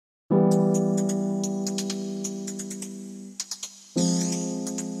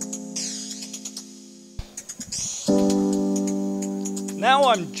Now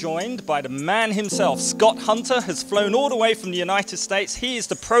I'm joined by the man himself. Scott Hunter has flown all the way from the United States. He is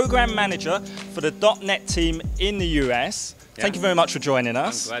the program manager for the .NET team in the US. Yeah. Thank you very much for joining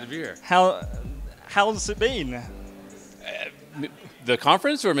us. I'm glad to be here. How's it been? The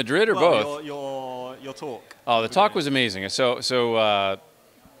conference or Madrid or both? Your talk. Oh, the talk was amazing. So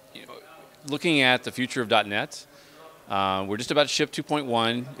you know, looking at the future of .NET, we're just about to ship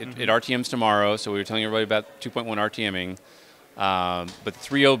 2.1. It RTMs tomorrow, so we were telling everybody about 2.1 RTMing. But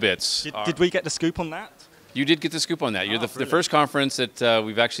 3.0 bits. Did we get the scoop on that? You did get the scoop on that. You're the first conference that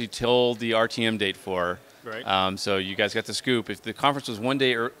we've actually told the RTM date for. Right. So you guys got the scoop. If the conference was one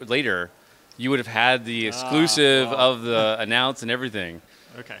day later, you would have had the exclusive of the announce and everything.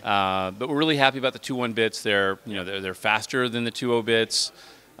 Okay. But we're really happy about the 2.1 bits. They're faster than the 2.0 bits.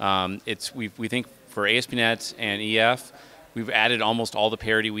 We think for ASP.NET and EF, we've added almost all the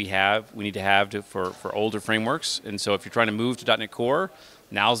parity we need to have for older frameworks. And so if you're trying to move to .NET Core,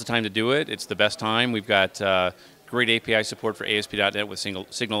 now's the time to do it. It's the best time. We've got great API support for ASP.NET with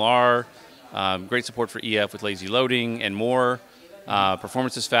SignalR, great support for EF with lazy loading and more.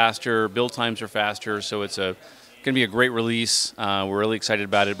 Performance is faster, build times are faster, so it's going to be a great release. We're really excited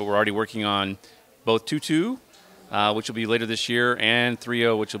about it, but we're already working on both 2.2, which will be later this year, and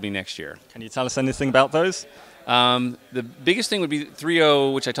 3.0, which will be next year. Can you tell us anything about those? The biggest thing would be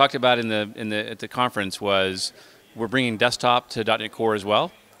 3.0, which I talked about at the conference, was we're bringing desktop to .NET Core as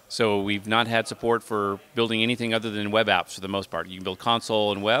well. So we've not had support for building anything other than web apps for the most part. You can build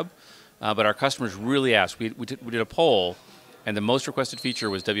console and web, but our customers really asked. We did a poll, and the most requested feature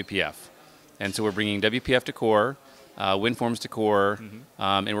was WPF. And so we're bringing WPF to Core, WinForms to Core,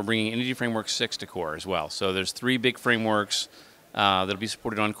 and we're bringing Entity Framework 6 to Core as well. So there's 3 big frameworks that'll be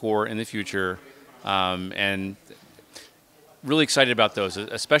supported on Core in the future. And really excited about those,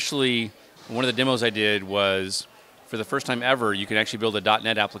 especially one of the demos I did was, for the first time ever, you can actually build a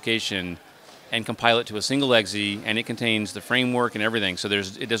 .NET application and compile it to a single exe, and it contains the framework and everything, so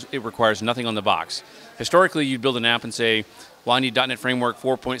it requires nothing on the box. Historically, you'd build an app and say, well, I need .NET Framework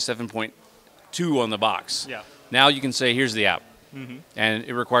 4.7.2 on the box. Yeah. Now you can say, here's the app, and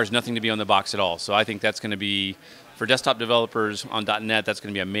it requires nothing to be on the box at all. So I think that's going to be, for desktop developers on .NET, that's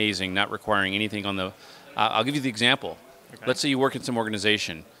going to be amazing, not requiring anything on the... I'll give you the example. Okay. Let's say you work in some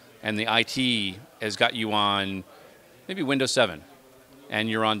organization, and the IT has got you on maybe Windows 7, and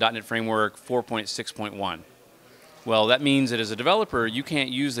you're on .NET Framework 4.6.1. Well, that means that as a developer, you can't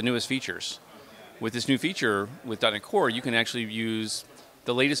use the newest features. With this new feature, with .NET Core, you can actually use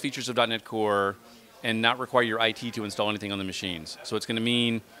the latest features of .NET Core and not require your IT to install anything on the machines. So it's going to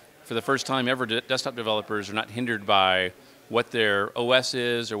mean, for the first time ever, desktop developers are not hindered by what their OS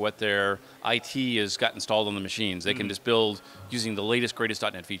is or what their IT has got installed on the machines. They can just build using the latest, greatest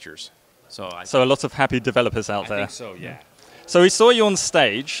 .NET features. So a lot of happy developers out there. I think so, yeah. So we saw you on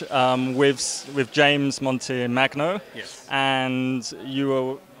stage with James Montemagno, yes, and you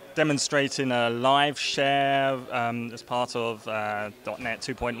were demonstrating a live share as part of .NET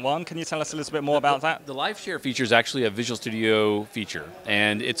 2.1. Can you tell us a little bit more about that? The live share feature is actually a Visual Studio feature,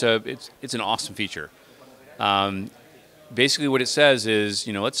 and it's an awesome feature. Basically, what it says is,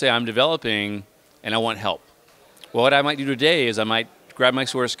 let's say I'm developing and I want help. Well, what I might do today is I might grab my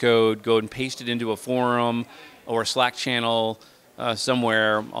source code, go and paste it into a forum or a Slack channel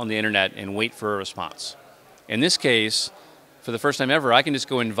somewhere on the internet and wait for a response. In this case, for the first time ever, I can just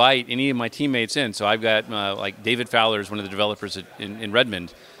go invite any of my teammates in. So I've got, like David Fowler is one of the developers in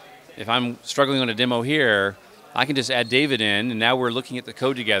Redmond. If I'm struggling on a demo here, I can just add David in, and now we're looking at the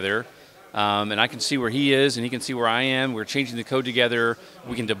code together, and I can see where he is, and he can see where I am. We're changing the code together.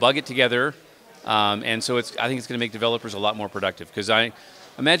 We can debug it together, and so I think it's going to make developers a lot more productive. Because I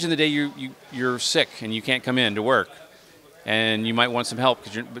imagine the day you're sick and you can't come in to work, and you might want some help,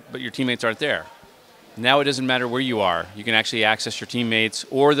 but your teammates aren't there. Now it doesn't matter where you are. You can actually access your teammates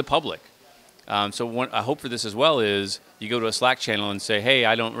or the public. So a hope for this as well is you go to a Slack channel and say, hey,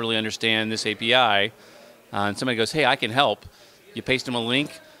 I don't really understand this API. And somebody goes, hey, I can help. You paste them a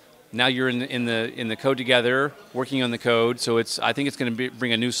link. Now you're in the code together, working on the code. So I think it's going to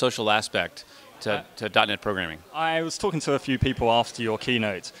bring a new social aspect to .NET programming. I was talking to a few people after your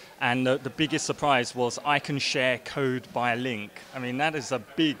keynote, and the biggest surprise was I can share code by a link. I mean, that is a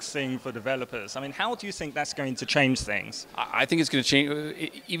big thing for developers. I mean, how do you think that's going to change things? I think it's going to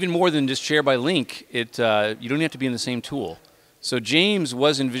change, even more than just share by link. You don't have to be in the same tool. So James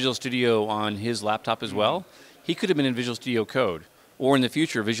was in Visual Studio on his laptop as well. He could have been in Visual Studio Code, or in the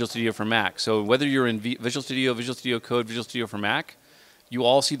future, Visual Studio for Mac. So whether you're in Visual Studio Code, Visual Studio for Mac, you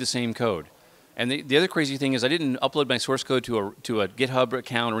all see the same code. And the other crazy thing is I didn't upload my source code to a GitHub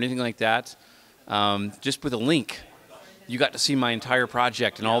account or anything like that. Just with a link, you got to see my entire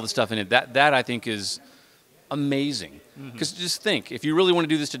project and all the stuff in it. That I think is amazing. Because just think, if you really want to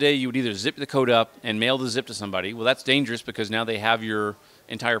do this today, you would either zip the code up and mail the zip to somebody. Well, that's dangerous because now they have your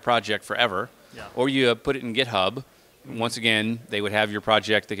entire project forever. Yeah. Or you put it in GitHub. Once again, they would have your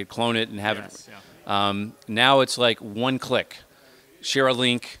project. They could clone it and have it. Yeah. Now it's like one click. Share a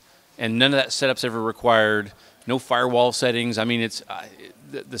link, and none of that setup's ever required. No firewall settings. I mean, it's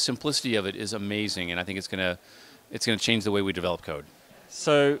the simplicity of it is amazing, and I think it's gonna change the way we develop code.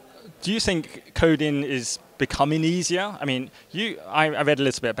 So, do you think coding is becoming easier? I mean, I read a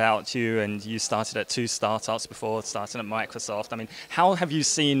little bit about you, and you started at 2 startups before starting at Microsoft. I mean, how have you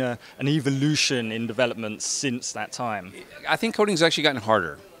seen an evolution in development since that time? I think coding's actually gotten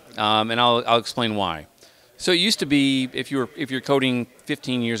harder, and I'll explain why. So it used to be, if you're coding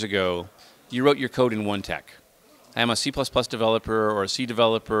 15 years ago, you wrote your code in one tech. I'm a C++ developer or a C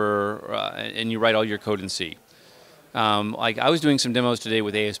developer, and you write all your code in C. Like I was doing some demos today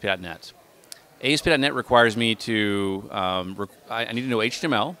with ASP.NET. ASP.NET requires me to, I need to know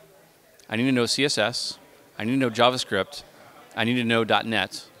HTML, I need to know CSS, I need to know JavaScript, I need to know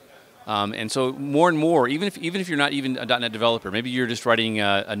 .NET. And so more and more, even if you're not even a .NET developer, maybe you're just writing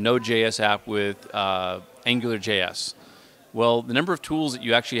a Node.js app with AngularJS. Well, the number of tools that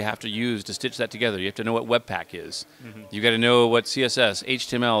you actually have to use to stitch that together, you have to know what Webpack is. You got to know what CSS,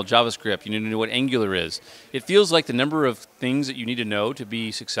 HTML, JavaScript, you need to know what Angular is. It feels like the number of things that you need to know to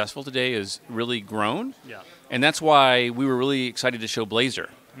be successful today is really grown. Yeah. And that's why we were really excited to show Blazor.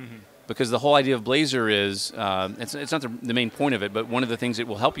 Because the whole idea of Blazor is, it's not the main point of it, but one of the things it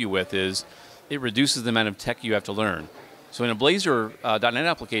will help you with is it reduces the amount of tech you have to learn. So in a Blazor .NET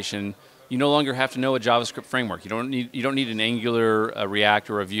application, you no longer have to know a JavaScript framework. You don't need an Angular, a React,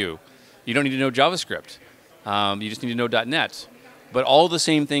 or a Vue. You don't need to know JavaScript. You just need to know .NET. But all the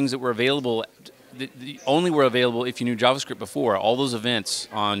same things that were available, only were available if you knew JavaScript before. All those events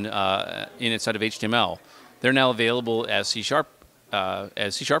on inside of HTML, they're now available as C#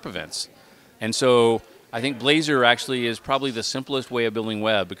 events. And so I think Blazor actually is probably the simplest way of building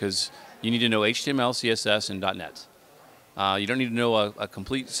web because you need to know HTML, CSS, and .NET. You don't need to know a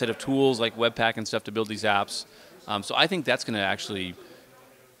complete set of tools like Webpack and stuff to build these apps. So I think that's going to actually,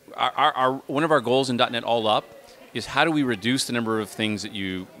 one of our goals in .NET All Up is how do we reduce the number of things that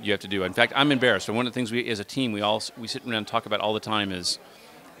you have to do. In fact, I'm embarrassed. So one of the things we, as a team, we sit around and talk about all the time is,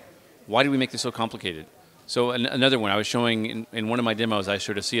 why do we make this so complicated? So another one, I was showing in one of my demos, I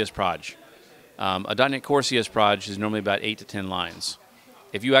showed a CS proj. A .NET Core CS proj is normally about 8 to 10 lines.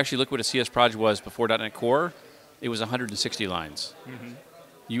 If you actually look what a CS proj was before .NET Core, it was 160 lines.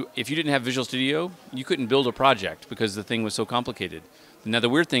 If you didn't have Visual Studio, you couldn't build a project because the thing was so complicated. Now the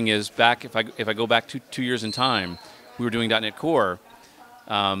weird thing is, if I go back 2 years in time, we were doing .NET Core.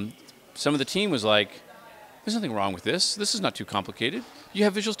 Some of the team was like, "There's nothing wrong with this. This is not too complicated. You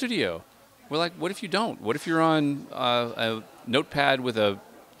have Visual Studio." We're like, "What if you don't? What if you're on a Notepad with a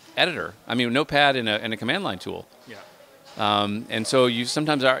editor? I mean, a Notepad and a command line tool." Yeah. And so you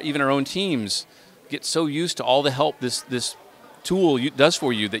sometimes even our own teams get so used to all the help this tool does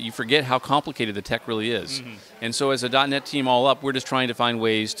for you that you forget how complicated the tech really is. And so as a .NET team all up, we're just trying to find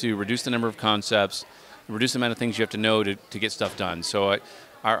ways to reduce the number of concepts, reduce the amount of things you have to know to get stuff done. So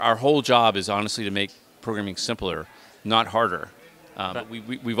our whole job is honestly to make programming simpler, not harder. But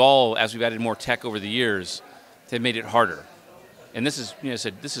we've all, as we've added more tech over the years, they've made it harder. And this is, I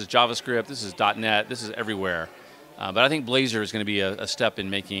said, this is JavaScript, this is .NET, this is everywhere. But I think Blazor is going to be a step in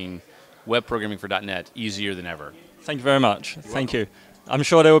making web programming for .NET easier than ever. Thank you very much. Thank you. I'm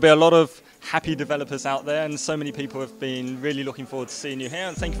sure there will be a lot of happy developers out there, and so many people have been really looking forward to seeing you here.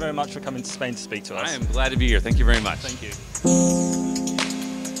 And thank you very much for coming to Spain to speak to us. I am glad to be here. Thank you very much. Thank you.